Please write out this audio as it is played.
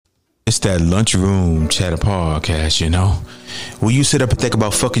It's that lunchroom chatter podcast, you know? Where you sit up and think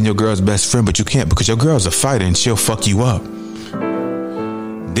about fucking your girl's best friend, but you can't because your girl's a fighter and she'll fuck you up.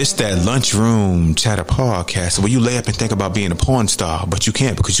 This that lunchroom chatter podcast where you lay up and think about being a porn star, but you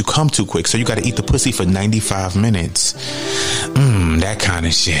can't because you come too quick, so you gotta eat the pussy for 95 minutes. That kind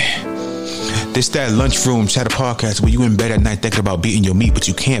of shit. This that lunchroom chatter podcast where you in bed at night thinking about beating your meat, but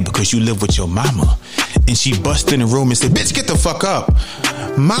you can't because you live with your mama. And she bust in the room and say, bitch, get the fuck up.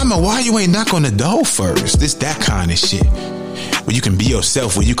 Mama, why you ain't knock on the door first? This that kind of shit. Where you can be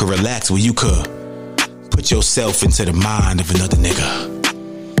yourself, where you can relax, where you could put yourself into the mind of another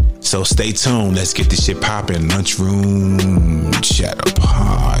nigga. So stay tuned. Let's get this shit popping. Lunchroom chatter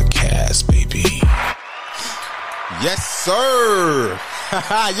podcast, baby. Yes, sir.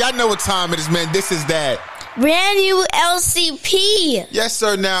 Y'all know what time it is, man. This is that brand new LCP. Yes,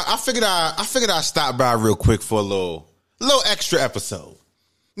 sir. Now I figured I'd stop by real quick for a little extra episode.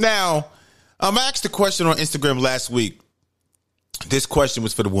 Now, I asked a question on Instagram last week. This question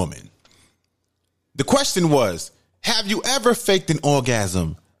was for the woman. The question was, have you ever faked an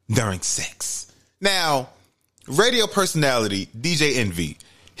orgasm during sex? Now, radio personality DJ Envy,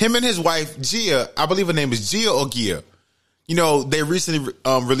 him and his wife Gia, I believe her name is Gia or Gia. You know, they recently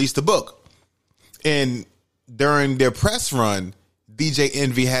released a book, and during their press run, DJ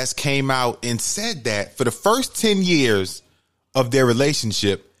Envy has came out and said that for the first 10 years of their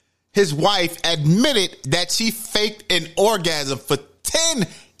relationship, his wife admitted that she faked an orgasm for 10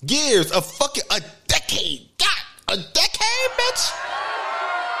 years, a decade. God, a decade, bitch?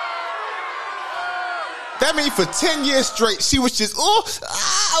 That means for 10 years straight, she was just,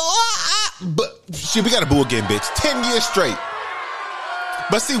 but shit, we got to boo again, bitch. 10 years straight.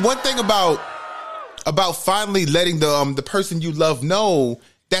 But see, one thing about finally letting the person you love know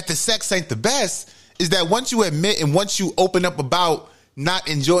that the sex ain't the best is that once you admit and once you open up about not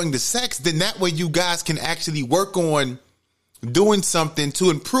enjoying the sex, then that way you guys can actually work on doing something to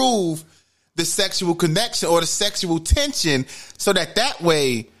improve the sexual connection or the sexual tension, so that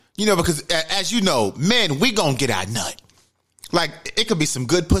way, you know, because as you know, men, we gonna get our nut. Like, it could be some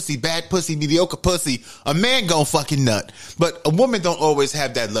good pussy, bad pussy, mediocre pussy. A man gonna fucking nut. But a woman don't always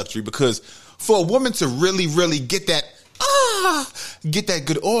have that luxury, because for a woman to really, really get that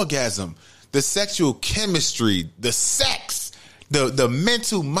good orgasm, the sexual chemistry, the sex, the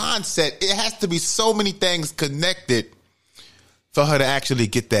mental mindset, it has to be so many things connected for her to actually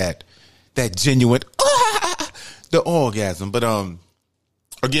get that genuine, the orgasm. But,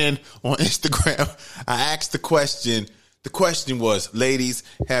 again, on Instagram, I asked the question. The question was, ladies,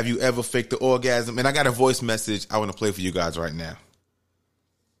 have you ever faked the orgasm? And I got a voice message I want to play for you guys right now.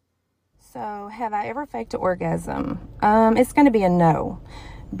 So, have I ever faked an orgasm? It's going to be a no.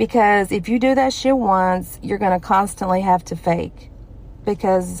 Because if you do that shit once, you're going to constantly have to fake.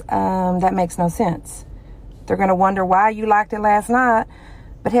 Because that makes no sense. They're going to wonder why you liked it last night,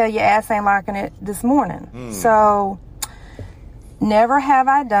 but hell, your ass ain't liking it this morning. So, never have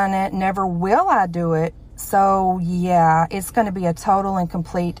I done it. Never will I do it. So, yeah, it's going to be a total and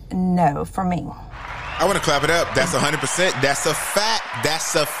complete no for me. I want to clap it up. That's 100%. That's a fact.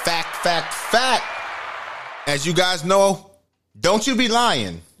 That's a fact. As you guys know, don't you be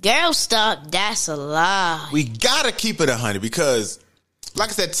lying. Girl, stop. That's a lie. We got to keep it 100 because, like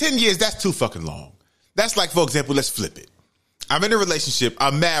I said, 10 years, that's too fucking long. That's like, for example, let's flip it. I'm in a relationship.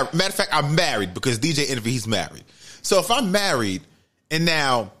 I'm married. Matter of fact, I'm married because DJ Envy, he's married. So if I'm married and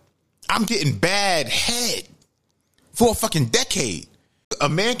now I'm getting bad head for a fucking decade. A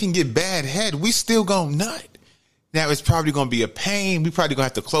man can get bad head. We still gonna nut. Now, it's probably gonna be a pain. We probably gonna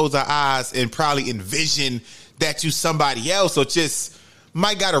have to close our eyes and probably envision that you somebody else, or just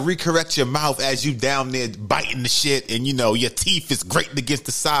might gotta recorrect your mouth as you down there biting the shit and, you know, your teeth is grating against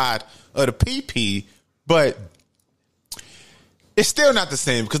the side of the pee-pee. But it's still not the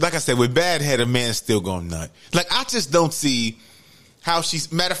same because, like I said, with bad head, a man's still gonna nut. Like, I just don't see how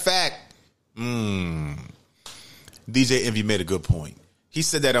she's... Matter of fact, DJ Envy made a good point. He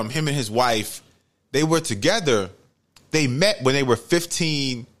said that him and his wife, they were together. They met when they were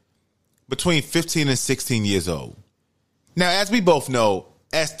between 15 and 16 years old. Now, as we both know,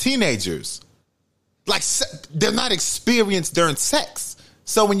 as teenagers, like, they're not experienced during sex.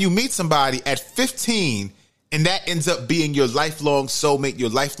 So when you meet somebody at 15 and that ends up being your lifelong soulmate, your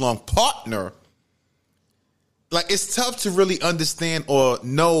lifelong partner, like, it's tough to really understand or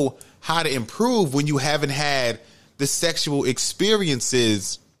know how to improve when you haven't had the sexual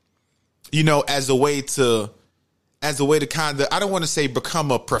experiences, you know, as a way to kind of, I don't want to say become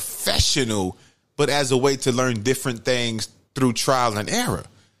a professional, but as a way to learn different things through trial and error.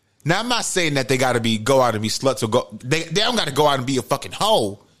 Now, I'm not saying that they got to go out and be sluts or they don't got to go out and be a fucking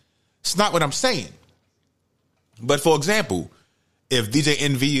hoe. It's not what I'm saying. But for example, if DJ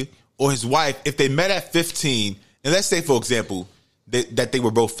Envy or his wife, if they met at 15, and let's say, for example, that they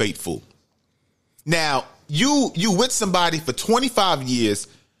were both faithful. Now, you with somebody for 25 years,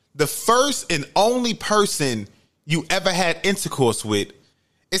 the first and only person you ever had intercourse with,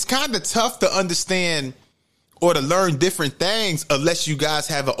 it's kind of tough to understand or to learn different things unless you guys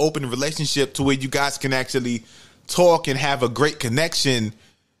have an open relationship to where you guys can actually talk and have a great connection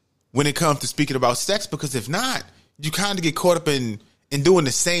when it comes to speaking about sex. Because if not, you kind of get caught up in doing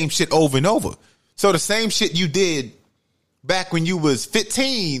the same shit over and over. So the same shit you did back when you was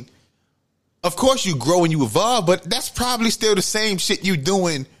 15, of course you grow and you evolve, but that's probably still the same shit you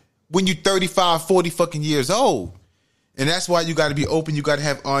doing when you 35, 40 fucking years old. And that's why you got to be open. You got to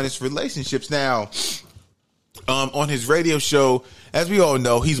have honest relationships. Now, on his radio show, as we all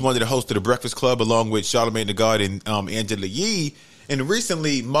know, he's one of the hosts of The Breakfast Club along with Charlamagne Tha God and Angela Yee. And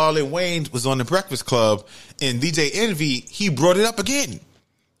recently, Marlon Wayans was on The Breakfast Club, and DJ Envy, he brought it up again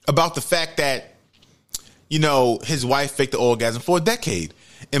about the fact that, you know, his wife faked the orgasm for a decade.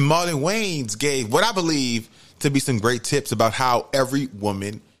 And Marlon Wayans gave what I believe to be some great tips about how every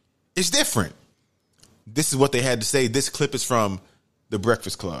woman is different. This is what they had to say. This clip is from The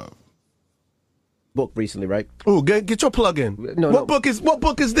Breakfast Club. Book recently, right? Oh, get your plug in. What book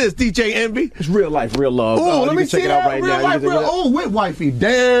is this, DJ Envy? It's Real Life, Real Love. Oh, let me see that. Right real now. Life, real. Oh, with wifey.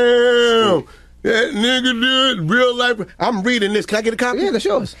 Damn. That nigga did Real Life. I'm reading this. Can I get a copy? Yeah, that's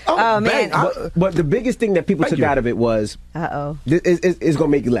yours. Oh man. But the biggest thing that people took out of it was, it's gonna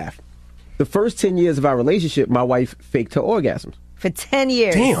make you laugh. The first 10 years of our relationship, my wife faked her orgasms. For 10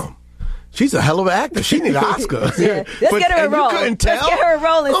 years. Damn. She's a hell of an actor. She need an Oscar. Yeah. Let's get her a role. You couldn't tell? Let's get her a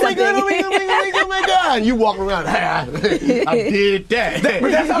role in something. Oh my God. And you walking around, I did that. But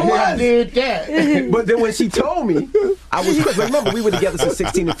that's how I did that. But then when she told me, I was, remember, we were together since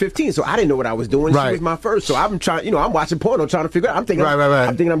 16 and 15, so I didn't know what I was doing. Right. She was my first. So I'm trying, I'm watching porno, trying to figure out. I'm thinking,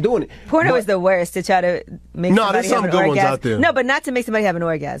 I'm thinking I'm doing it. Porno is the worst to try to make somebody have an orgasm. No, there's some good ones out there. No, but not to make somebody have an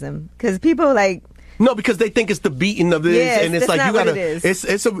orgasm. Because people like... No, because they think it's the beating of this, and it's like you gotta.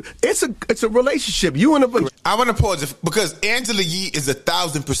 It's a relationship. You and a. I want to pause because Angela Yee is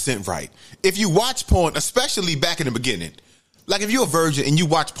 1,000% right. If you watch porn, especially back in the beginning, like if you're a virgin and you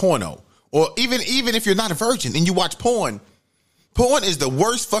watch porno, or even if you're not a virgin and you watch porn is the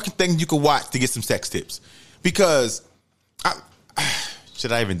worst fucking thing you can watch to get some sex tips. Because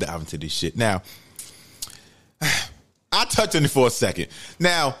should I even dive into this shit now? I'll touch on it for a second.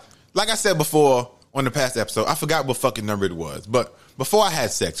 Now, like I said before. On the past episode, I forgot what fucking number it was, but before I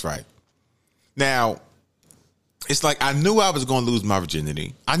had sex, right? Now, it's like I knew I was going to lose my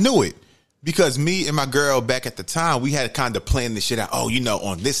virginity. I knew it because me and my girl back at the time, we had kind of planned this shit out. Oh,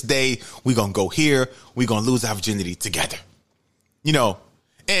 on this day, we're going to go here. We're going to lose our virginity together.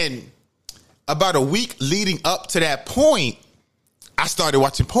 And about a week leading up to that point, I started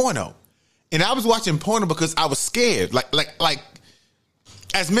watching porno. And I was watching porno because I was scared. Like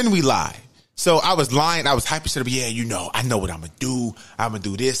as men, we lie. So I was lying. I was hyper set up. Yeah, I know what I'm going to do. I'm going to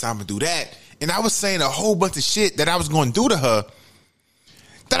do this. I'm going to do that. And I was saying a whole bunch of shit that I was going to do to her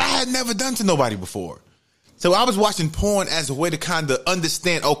that I had never done to nobody before. So I was watching porn as a way to kind of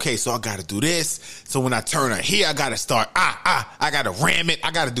understand, okay, so I got to do this. So when I turn her here, I got to start, I got to ram it.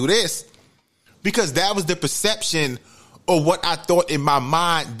 I got to do this. Because that was the perception or what I thought in my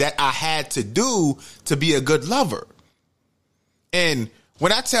mind that I had to do to be a good lover. And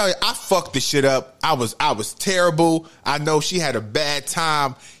when I tell you I fucked this shit up, I was terrible. I know she had a bad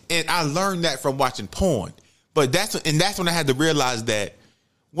time, and I learned that from watching porn. But that's when I had to realize that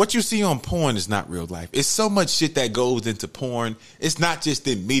what you see on porn is not real life. It's so much shit that goes into porn. It's not just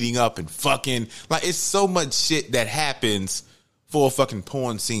in meeting up and fucking. Like it's so much shit that happens for a fucking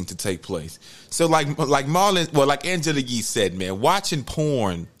porn scene to take place. So like Marlon, like Angela Yee said, man, watching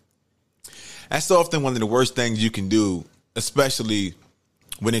porn, that's often one of the worst things you can do, especially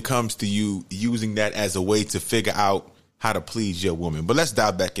when it comes to you using that as a way to figure out how to please your woman. But let's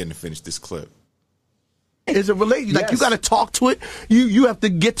dive back in and finish this clip. It's a relationship. Like you got to talk to it. You have to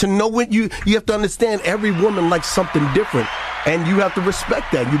get to know it. You have to understand every woman likes something different, and you have to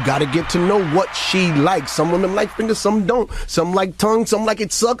respect that. You got to get to know what she likes. Some women like fingers, some don't. Some like tongue, some like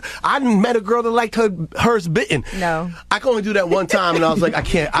it suck. I met a girl that liked hers bitten. No, I can only do that one time, and I was like, I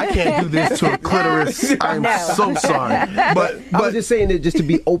can't do this to a clitoris. I'm so sorry. But I was just saying that just to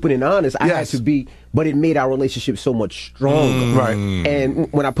be open and honest. I had to be. But it made our relationship so much stronger. Right.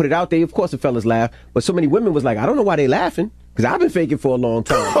 And when I put it out there, of course the fellas laugh. But so many women was like, I don't know why they laughing. Because I've been faking for a long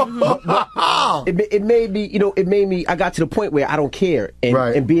time. but it made me, I got to the point where I don't care.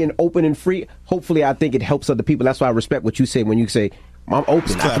 And being open and free, hopefully I think it helps other people. That's why I respect what you say when you say, I'm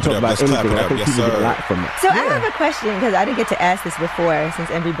open. I can talk about anything. I think people get a lot from that. So I have a question because I didn't get to ask this before since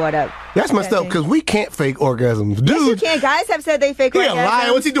Envy brought up. That's messed up because we can't fake orgasms. Dude. Yes, you can. Guys have said they fake orgasms. He a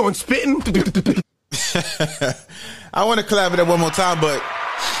liar. What's he doing? Spitting? I want to collab with that one more time, but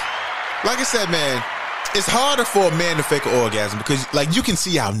like I said, man, it's harder for a man to fake an orgasm because, like, you can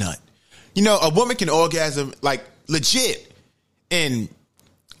see our nut. You know, a woman can orgasm, like, legit, and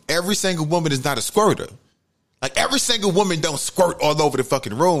every single woman is not a squirter. Like, every single woman don't squirt all over the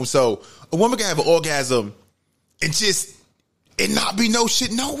fucking room. So a woman can have an orgasm and not be no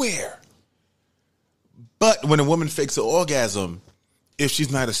shit nowhere. But when a woman fakes an orgasm, if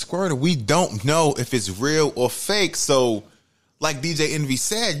she's not a squirter, we don't know if it's real or fake. So like DJ Envy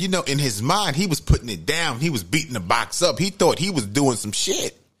said, you know, in his mind, he was putting it down. He was beating the box up. He thought he was doing some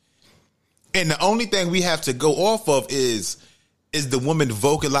shit. And the only thing we have to go off of is the woman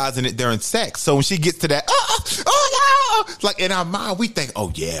vocalizing it during sex. So when she gets to that, oh no, like in our mind, we think,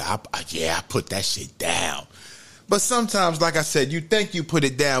 oh yeah, I put that shit down. But sometimes, like I said, you think you put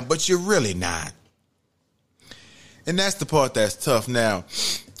it down, but you're really not. And that's the part that's tough. Now,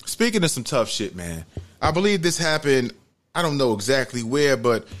 speaking of some tough shit, man, I believe this happened, I don't know exactly where,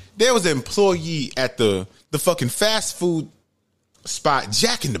 but there was an employee at the fucking fast food spot,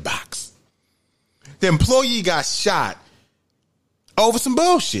 Jack in the Box. The employee got shot over some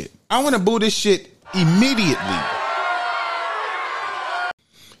bullshit. I want to boo this shit immediately.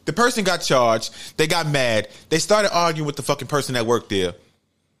 The person got charged. They got mad. They started arguing with the fucking person that worked there.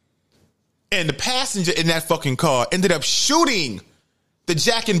 And the passenger in that fucking car ended up shooting the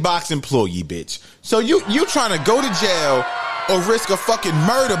Jack in Box employee, bitch. So you trying to go to jail or risk a fucking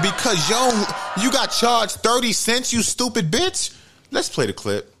murder because you got charged 30 cents, you stupid bitch? Let's play the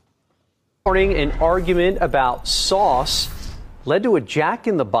clip. Morning, an argument about sauce led to a Jack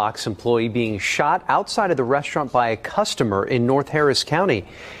in the Box employee being shot outside of the restaurant by a customer in North Harris County.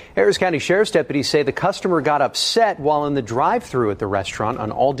 Harris County Sheriff's deputies say the customer got upset while in the drive-thru at the restaurant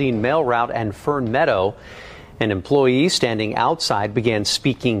on Aldine Mail Route and Fern Meadow. An employee standing outside began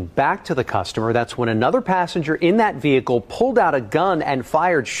speaking back to the customer. That's when another passenger in that vehicle pulled out a gun and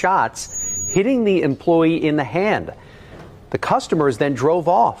fired shots, hitting the employee in the hand. The customers then drove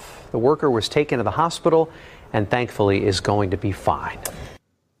off. The worker was taken to the hospital and thankfully is going to be fine.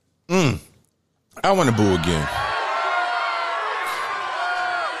 I want to boo again.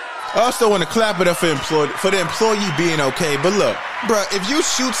 I also want to clap it up for the employee being okay. But look, bro, if you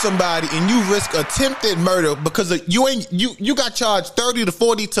shoot somebody and you risk attempted murder because you got charged 30 to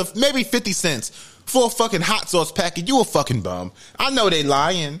 40 to maybe 50 cents for a fucking hot sauce packet, you a fucking bum. I know they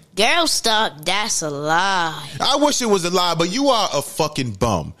lying. Girl, stop. That's a lie. I wish it was a lie, but you are a fucking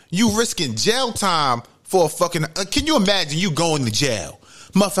bum. You risking jail time for a fucking... can you imagine you going to jail?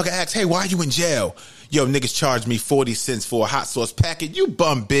 Motherfucker asks, hey, why are you in jail? Yo, niggas charged me 40 cents for a hot sauce packet. You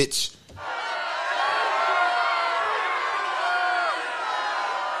bum bitch.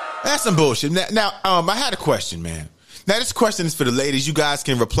 That's some bullshit. Now, I had a question, man. Now, this question is for the ladies. You guys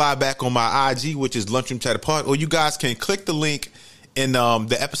can reply back on my IG, which is Lunchroom Chat Apart, or you guys can click the link in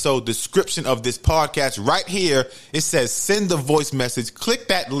the episode description of this podcast right here. It says send the voice message. Click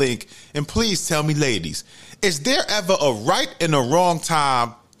that link and please tell me, ladies, is there ever a right and a wrong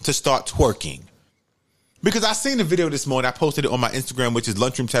time to start twerking? Because I seen a video this morning. I posted it on my Instagram, which is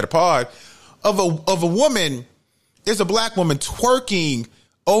Lunchroom Chat Apart, of a woman. There's a black woman twerking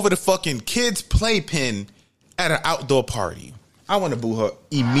over the fucking kids' playpen at an outdoor party. I want to boo her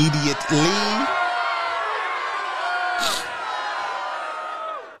immediately.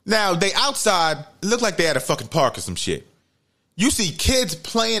 Now, they outside, it looked like they had a fucking park or some shit. You see kids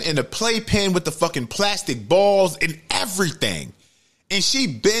playing in a playpen with the fucking plastic balls and everything. And she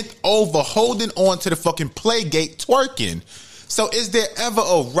bent over, holding on to the fucking play gate, twerking. So is there ever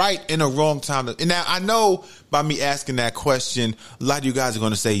a right and a wrong time? And now, I know by me asking that question, a lot of you guys are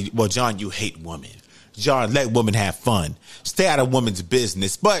going to say, well, John, you hate women. John, let women have fun. Stay out of women's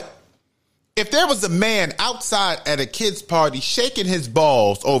business. But if there was a man outside at a kid's party shaking his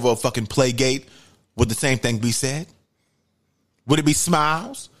balls over a fucking play gate, would the same thing be said? Would it be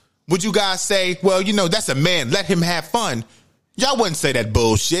smiles? Would you guys say, well, you know, that's a man, let him have fun? Y'all wouldn't say that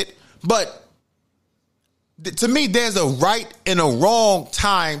bullshit. But to me, there's a right and a wrong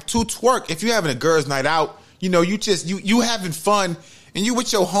time to twerk. If you're having a girls' night out, you know, you having fun and you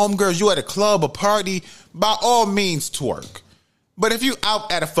with your homegirls, you at a club, a party, by all means twerk. But if you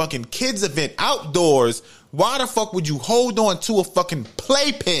out at a fucking kids event outdoors, why the fuck would you hold on to a fucking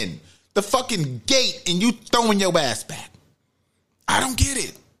playpen, the fucking gate, and you throwing your ass back? I don't get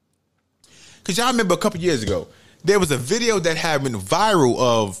it. Because y'all remember a couple years ago, there was a video that had been viral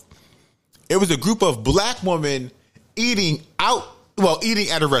of, it was a group of black women eating out eating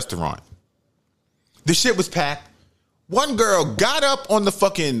at a restaurant. The shit was packed. One girl got up on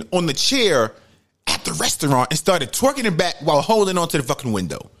the chair at the restaurant and started twerking it back while holding onto the fucking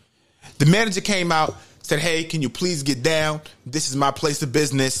window. The manager came out, said, "Hey, can you please get down? This is my place of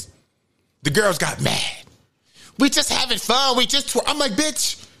business." The girls got mad. "We just having fun. We just twerk." I'm like,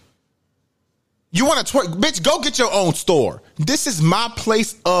 bitch, you want to twerk? Bitch, go get your own store. This is my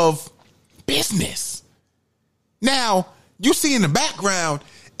place of business. Now, you see in the background,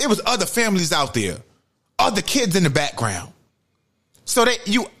 it was other families out there, other kids in the background. So that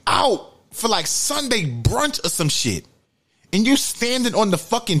you out for like Sunday brunch or some shit, and you standing on the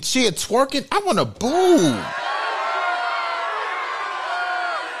fucking chair twerking. I want to boo.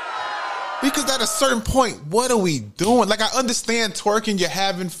 Because at a certain point, what are we doing? Like, I understand twerking, you're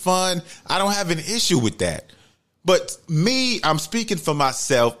having fun. I don't have an issue with that. But me, I'm speaking for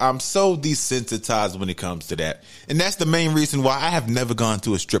myself. I'm so desensitized when it comes to that. And that's the main reason why I have never gone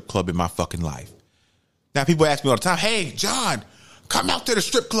to a strip club in my fucking life. Now, people ask me all the time, "Hey, John, come out to the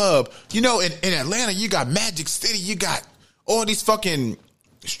strip club. You know, in Atlanta, you got Magic City. You got all these fucking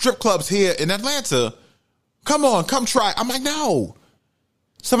strip clubs here in Atlanta. Come on, come try." I'm like, no.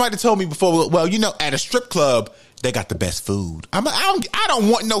 Somebody told me before, well, you know, at a strip club, they got the best food. I'm like, I don't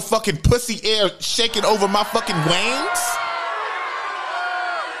want no fucking pussy air shaking over my fucking wings.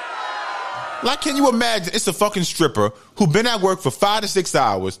 Like, can you imagine? It's a fucking stripper who been at work for 5 to 6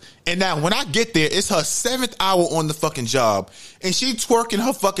 hours, and now when I get there, it's her 7th hour on the fucking job, and she twerking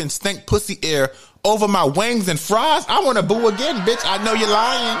her fucking stink pussy air over my wings and fries. I want to boo again, bitch. I know you're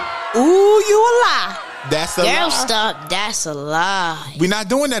lying. Ooh, you a lie. That's a lie. Girl, stop. That's a lie. We're not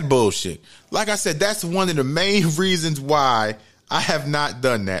doing that bullshit. Like I said, that's one of the main reasons why I have not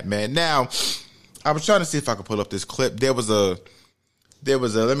done that, man. Now, I was trying to see if I could pull up this clip. There was a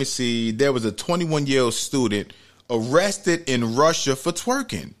 21-year-old student arrested in Russia for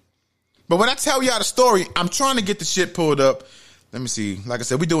twerking. But when I tell y'all the story, I'm trying to get the shit pulled up. Let me see. Like I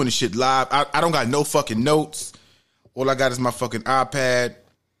said, we doing this shit live. I don't got no fucking notes. All I got is my fucking iPad.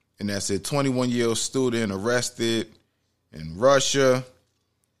 And that's it. 21-year-old student arrested in Russia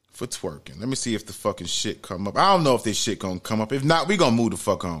for twerking. Let me see if the fucking shit come up. I don't know if this shit gonna come up. If not, we gonna move the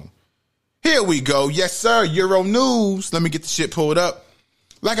fuck on. Here we go. Yes, sir. Euro News. Let me get the shit pulled up.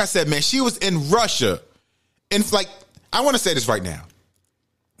 Like I said, man, she was in Russia. And like, I want to say this right now.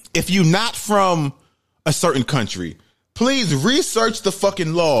 If you're not from a certain country, please research the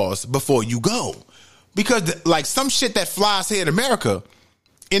fucking laws before you go. Because like some shit that flies here in America,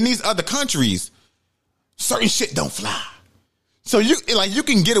 in these other countries, certain shit don't fly. So you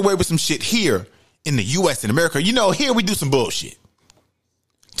can get away with some shit here in the US and America. You know, here we do some bullshit.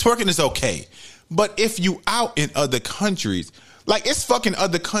 Twerking is okay. But if you out in other countries, like it's fucking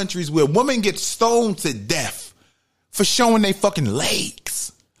other countries where women get stoned to death for showing their fucking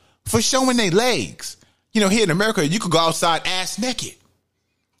legs. For showing their legs. You know, here in America, you could go outside ass naked.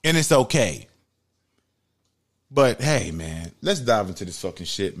 And it's okay. But hey, man, let's dive into this fucking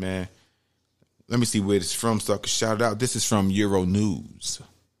shit, man. Let me see where it's from so I can shout it out. This is from Euro News.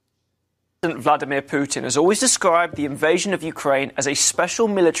 President Vladimir Putin has always described the invasion of Ukraine as a special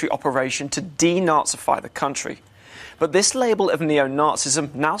military operation to denazify the country. But this label of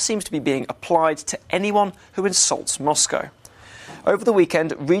neo-Nazism now seems to be being applied to anyone who insults Moscow. Over the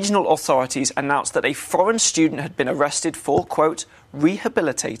weekend, regional authorities announced that a foreign student had been arrested for, quote,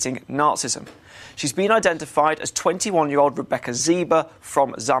 rehabilitating Nazism. She's been identified as 21-year-old Rebecca Ziba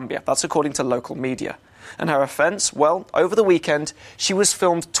from Zambia. That's according to local media. And her offence, well, over the weekend, she was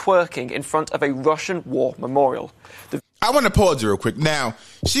filmed twerking in front of a Russian war memorial. I want to pause you real quick. Now,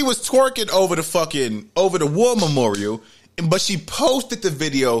 she was twerking over the war memorial, but she posted the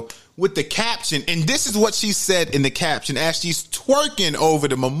video with the caption, and this is what she said in the caption as she's twerking over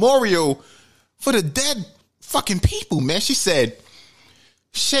the memorial for the dead fucking people, man. She said,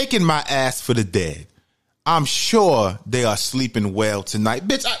 shaking my ass for the dead. I'm sure they are sleeping well tonight.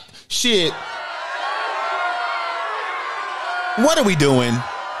 Bitch, shit. What are we doing?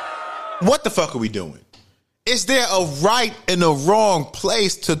 What the fuck are we doing? Is there a right and a wrong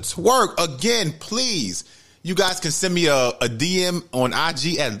place to twerk? Again, please. You guys can send me a DM on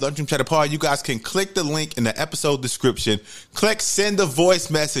IG at Lunchroom Chatter Pod. You guys can click the link in the episode description. Click send a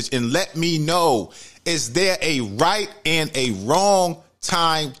voice message and let me know. Is there a right and a wrong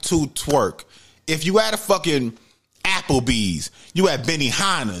time to twerk? If you at a fucking Applebee's, you at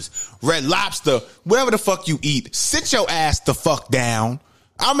Benihana's, Red Lobster, wherever the fuck you eat, sit your ass the fuck down.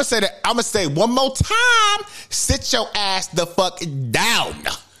 I'm gonna say that. I'm gonna say one more time. Sit your ass the fuck down.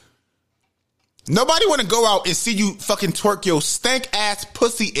 Nobody want to go out and see you fucking twerk your stank ass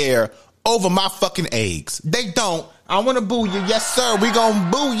pussy air over my fucking eggs. They don't. I want to boo you. Yes, sir. We gonna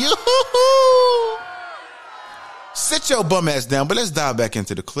boo you. Sit your bum ass down, but let's dive back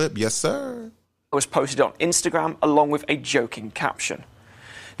into the clip. Yes, sir. It was posted on Instagram along with a joking caption.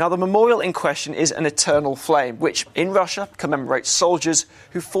 Now, the memorial in question is an eternal flame, which in Russia commemorates soldiers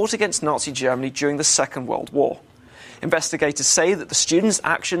who fought against Nazi Germany during the Second World War. Investigators say that the student's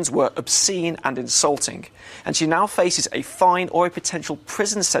actions were obscene and insulting, and she now faces a fine or a potential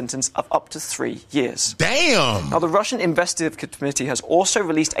prison sentence of up to 3 years. Damn! Now, the Russian Investigative Committee has also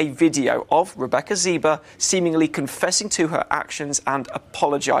released a video of Rebecca Zeba seemingly confessing to her actions and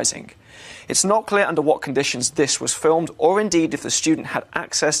apologising. It's not clear under what conditions this was filmed, or indeed if the student had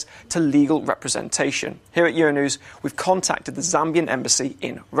access to legal representation. Here at Euronews, we've contacted the Zambian embassy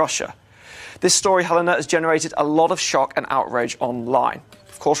in Russia. This story, Helena, has generated a lot of shock and outrage online.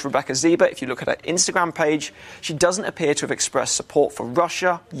 Of course, Rebecca Zeba, if you look at her Instagram page, she doesn't appear to have expressed support for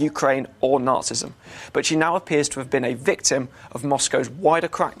Russia, Ukraine, or Nazism. But she now appears to have been a victim of Moscow's wider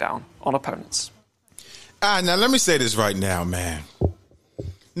crackdown on opponents. Now let me say this right now, man.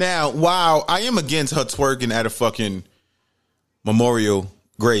 Now, while I am against her twerking at a fucking memorial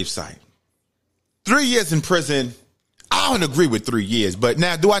gravesite, 3 years in prison, I don't agree with 3 years. But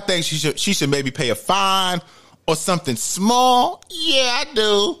now, do I think she should maybe pay a fine or something small? Yeah, I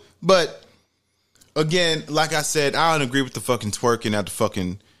do. But again, like I said, I don't agree with the fucking twerking at the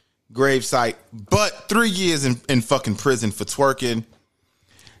fucking gravesite. But 3 years in fucking prison for twerking,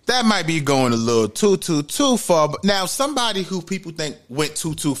 that might be going a little too far. But now, somebody who people think went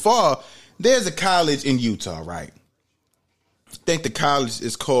too far, there's a college in Utah, right? I think the college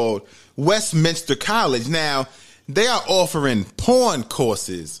is called Westminster College. Now, they are offering porn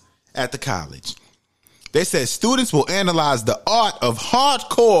courses at the college. They said students will analyze the art of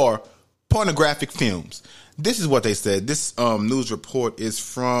hardcore pornographic films. This is what they said. This news report is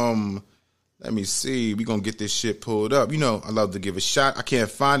from, let me see. We're going to get this shit pulled up. You know, I love to give a shot. I can't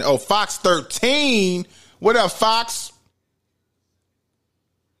find it. Oh, Fox 13. What up, Fox?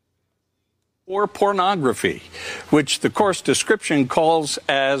 Or pornography, which the course description calls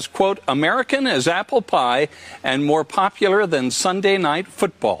as, quote, American as apple pie and more popular than Sunday night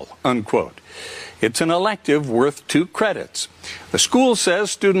football, unquote. It's an elective worth 2 credits. The school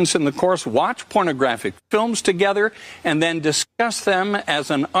says students in the course watch pornographic films together and then discuss them as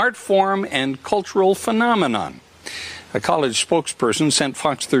an art form and cultural phenomenon. A college spokesperson sent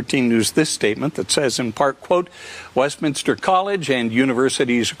Fox 13 News this statement that says, in part, quote, Westminster College and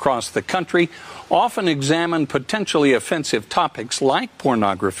universities across the country often examine potentially offensive topics like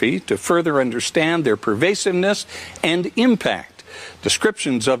pornography to further understand their pervasiveness and impact.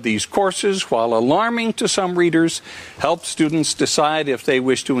 Descriptions of these courses, while alarming to some readers, help students decide if they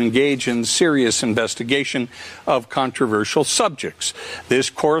wish to engage in serious investigation of controversial subjects. This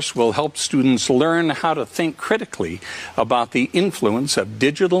course will help students learn how to think critically about the influence of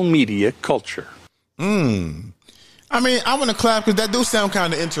digital media culture. I mean, I want to clap because that do sound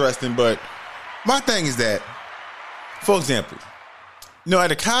kind of interesting, but my thing is that, for example, you know,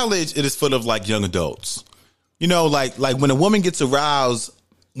 at a college, it is full of like young adults. You know, like when a woman gets aroused,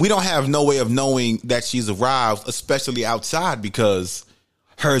 we don't have no way of knowing that she's aroused, especially outside, because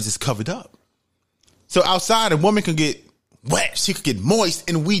hers is covered up. So outside, a woman can get wet, she could get moist,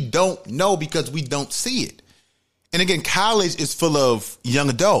 and we don't know because we don't see it. And again, college is full of young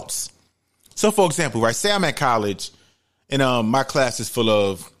adults. So for example, right, say I'm at college and my class is full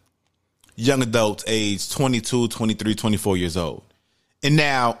of young adults aged 22, 23, 24 years old. And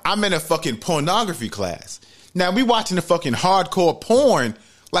now I'm in a fucking pornography class. Now, we watching the fucking hardcore porn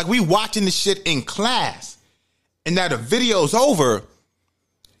like we watching the shit in class. And now the video's over.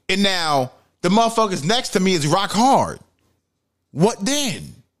 And now the motherfuckers next to me is rock hard. What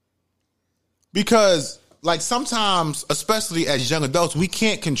then? Because, like, sometimes, especially as young adults, we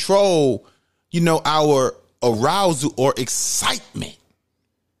can't control, you know, our arousal or excitement.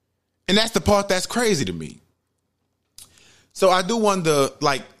 And that's the part that's crazy to me. So I do wonder,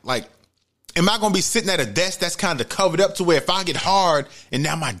 like, am I going to be sitting at a desk that's kind of covered up to where if I get hard and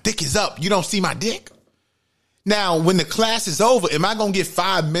now my dick is up, you don't see my dick? Now, when the class is over, am I going to get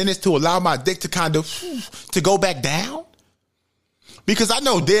 5 minutes to allow my dick to kind of, to go back down? Because I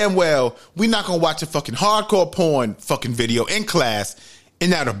know damn well we're not going to watch a fucking hardcore porn fucking video in class,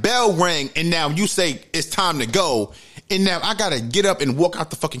 and now the bell rang, and now you say it's time to go, and now I got to get up and walk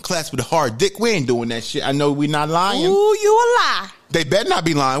out the fucking class with a hard dick. We ain't doing that shit. I know we not lying. Ooh, you a lie. They better not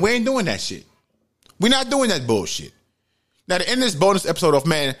be lying. We ain't doing that shit. We're not doing that bullshit. Now, to end this bonus episode off,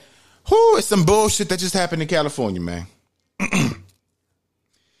 man, it's some bullshit that just happened in California, man. It's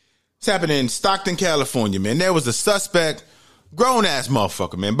happening in Stockton, California, man. There was a suspect, grown-ass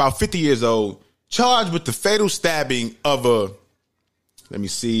motherfucker, man, about 50 years old, charged with the fatal stabbing of a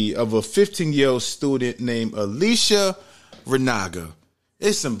 15-year-old student named Alicia Renaga.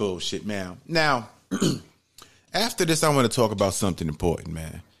 It's some bullshit, man. Now, after this, I want to talk about something important,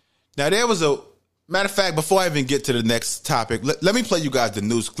 man. Now, there was matter of fact, before I even get to the next topic, let me play you guys the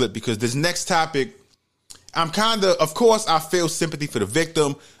news clip, because this next topic, of course, I feel sympathy for the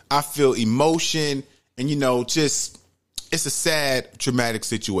victim. I feel emotion, and, it's a sad, traumatic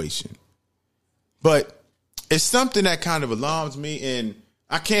situation. But it's something that kind of alarms me, and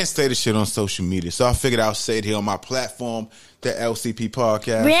I can't say this shit on social media, so I figured I'll say it here on my platform, the LCP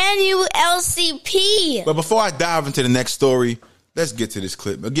podcast. Brand new LCP. But before I dive into the next story, let's get to this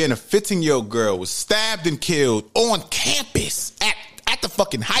clip. Again, a 15-year-old girl was stabbed and killed on campus at the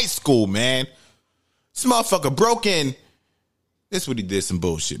fucking high school, man. This motherfucker broke in. This is what he did, some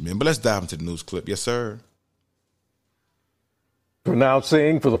bullshit, man. But let's dive into the news clip. Yes, sir. We're now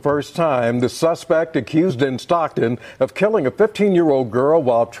seeing for the first time the suspect accused in Stockton of killing a 15-year-old girl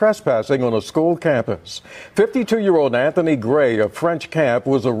while trespassing on a school campus. 52-year-old Anthony Gray of French Camp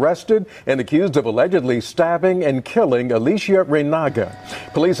was arrested and accused of allegedly stabbing and killing Alicia Renaga.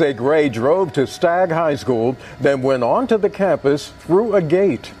 Police say Gray drove to Stagg High School, then went onto the campus through a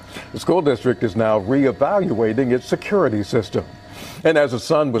gate. The school district is now reevaluating its security system. And as the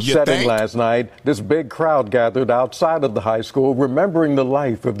sun was setting last night, this big crowd gathered outside of the high school, remembering the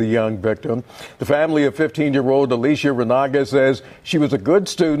life of the young victim. The family of 15-year-old Alicia Renaga says she was a good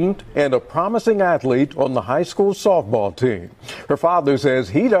student and a promising athlete on the high school softball team. Her father says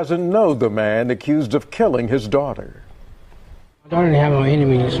he doesn't know the man accused of killing his daughter. My daughter didn't have no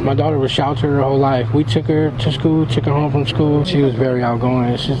enemies. My daughter was sheltered her whole life. We took her to school, took her home from school. She was very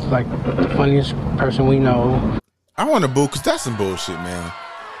outgoing. She's like the funniest person we know. I want to boo, because that's some bullshit, man.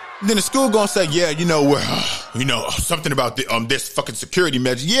 Then the school gonna say, yeah, something about this fucking security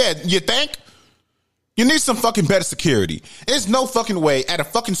measure. Yeah, you think? You need some fucking better security. There's no fucking way at a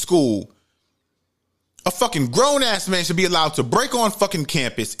fucking school a fucking grown-ass man should be allowed to break on fucking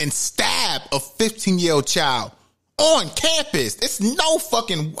campus and stab a 15-year-old child on campus. It's no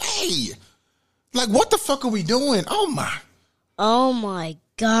fucking way. Like, what the fuck are we doing? Oh my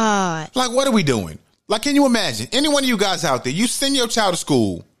God. Like, what are we doing? Like, can you imagine? Any one of you guys out there, you send your child to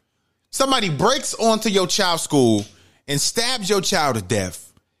school, somebody breaks onto your child's school and stabs your child to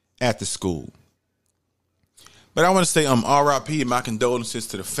death at the school. But I want to say RIP and my condolences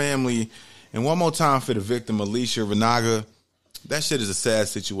to the family. And one more time for the victim, Alicia Renaga. That shit is a sad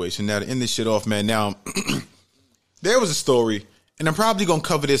situation. Now, to end this shit off, man, now, there was a story, and I'm probably going to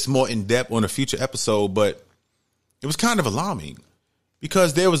cover this more in depth on a future episode, but it was kind of alarming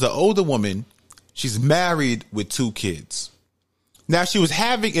because there was an older woman. She's married with 2 kids. Now, she was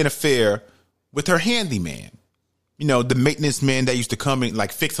having an affair with her handyman. The maintenance man that used to come and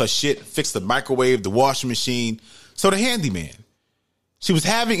like fix her shit, fix the microwave, the washing machine. So the handyman. She was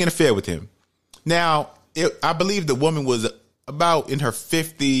having an affair with him. Now, I believe the woman was about in her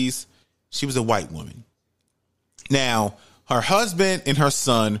 50s. She was a white woman. Now, her husband and her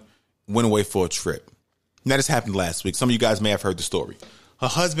son went away for a trip. Now, this happened last week. Some of you guys may have heard the story. Her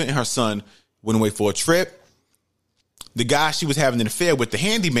husband and her son went away for a trip. The guy she was having an affair with, the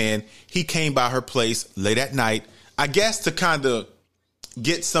handyman, he came by her place late at night, I guess to kind of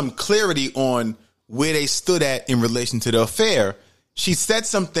get some clarity on where they stood at in relation to the affair. She said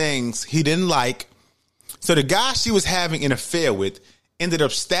some things he didn't like. So the guy she was having an affair with ended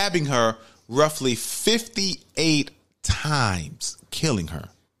up stabbing her roughly 58 times, killing her.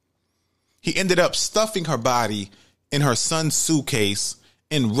 He ended up stuffing her body in her son's suitcase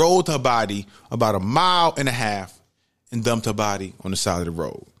and rolled her body about 1.5 miles and dumped her body on the side of the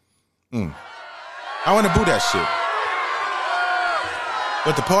road. I want to boo that shit.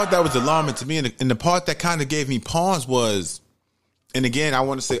 But the part that was alarming to me and the part that kind of gave me pause was, and again, I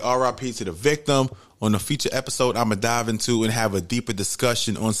want to say RIP to the victim. On a future episode, I'm going to dive into and have a deeper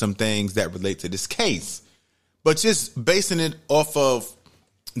discussion on some things that relate to this case. But just basing it off of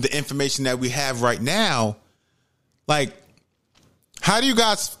the information that we have right now, like, how do you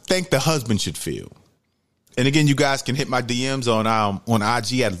guys think the husband should feel? And again, you guys can hit my DMs on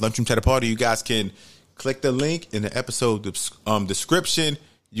IG at Lunchroom Chatter Party. You guys can click the link in the episode description.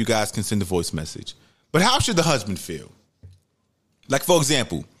 You guys can send a voice message. But how should the husband feel? Like, for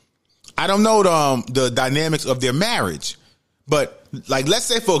example, I don't know the dynamics of their marriage, but like, let's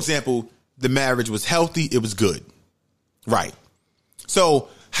say, for example, the marriage was healthy. It was good. Right. So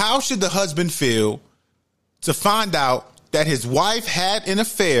how should the husband feel to find out that his wife had an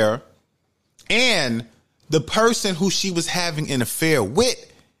affair and the person who she was having an affair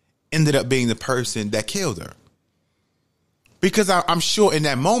with ended up being the person that killed her? Because I'm sure in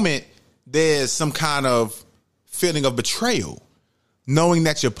that moment, there's some kind of feeling of betrayal, knowing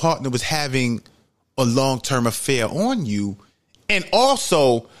that your partner was having a long-term affair on you, and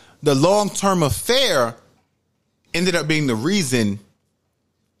also the long-term affair ended up being the reason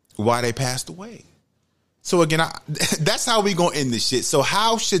why they passed away. So again, that's how we gonna end this shit. So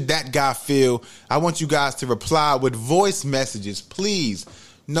how should that guy feel? I want you guys to reply with voice messages, please.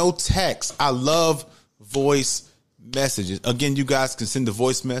 No text. I love voice messages. Again, you guys can send the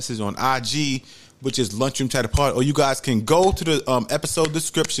voice message on IG, which is Lunchroom Chatter Pod, or you guys can go to the episode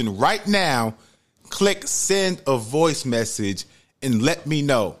description right now, click send a voice message, and let me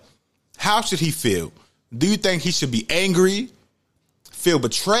know. How should he feel? Do you think he should be angry, feel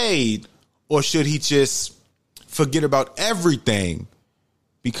betrayed, or should he just forget about everything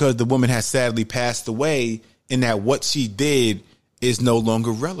because the woman has sadly passed away and that what she did is no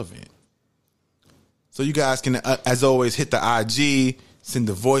longer relevant? So you guys can, as always, hit the IG, send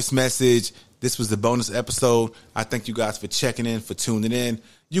the voice message. This was the bonus episode. I thank you guys for checking in, for tuning in.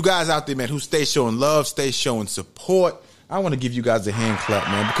 You guys out there, man, who stay showing love, stay showing support. I want to give you guys a hand clap,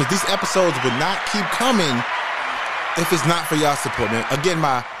 man, because these episodes would not keep coming if it's not for y'all support, man. Again,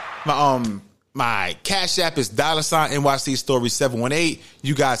 my Cash App is $NYC Story 718.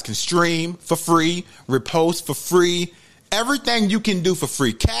 You guys can stream for free, repost for free, everything you can do for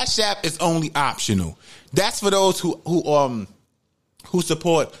free. Cash App is only optional. That's for those who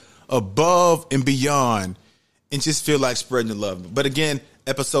support above and beyond and just feel like spreading the love. But again,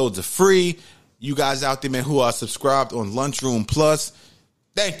 episodes are free. You guys out there, man, who are subscribed on Lunchroom Plus,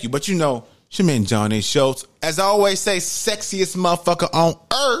 thank you. But you know, it's your man John A. Schultz. As I always say, sexiest motherfucker on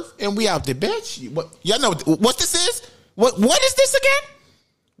earth, and we out there, bitch. Y'all know what this is? What is this again?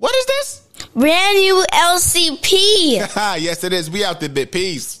 What is this? Brand new LCP. Yes, it is. We out there, bitch.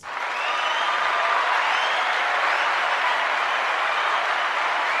 Peace.